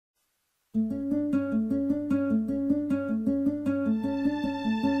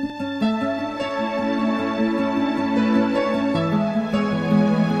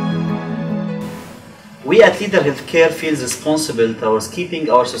We at Leader Healthcare feel responsible towards keeping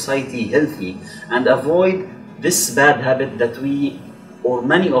our society healthy and avoid this bad habit that we or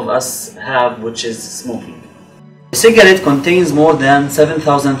many of us have, which is smoking. A cigarette contains more than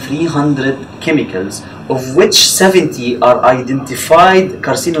 7,300 chemicals, of which 70 are identified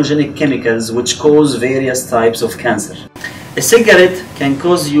carcinogenic chemicals which cause various types of cancer. A cigarette can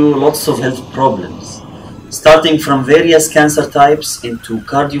cause you lots of health problems, starting from various cancer types into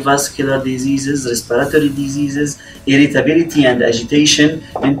cardiovascular diseases, respiratory diseases, irritability and agitation,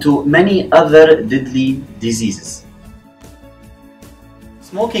 into many other deadly diseases.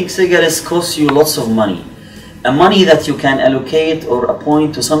 Smoking cigarettes costs you lots of money. Money that you can allocate or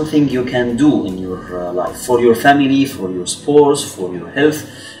appoint to something you can do in your life, for your family, for your sports, for your health,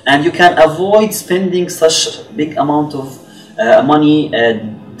 and you can avoid spending such big amount of money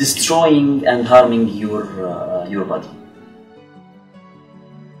destroying and harming your body.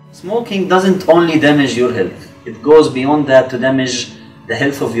 Smoking doesn't only damage your health, it goes beyond that to damage the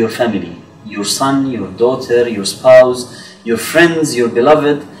health of your family, your son, your daughter, your spouse, your friends, your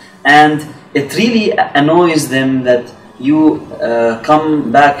beloved, and it really annoys them that you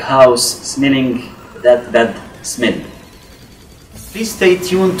come back house smelling that bad smell. Please stay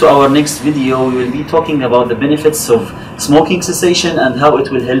tuned to our next video. We will be talking about the benefits of smoking cessation and how it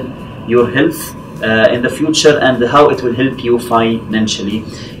will help your health in the future and how it will help you financially.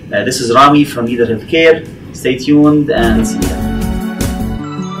 This is Rami from Leader Healthcare. Stay tuned and see you.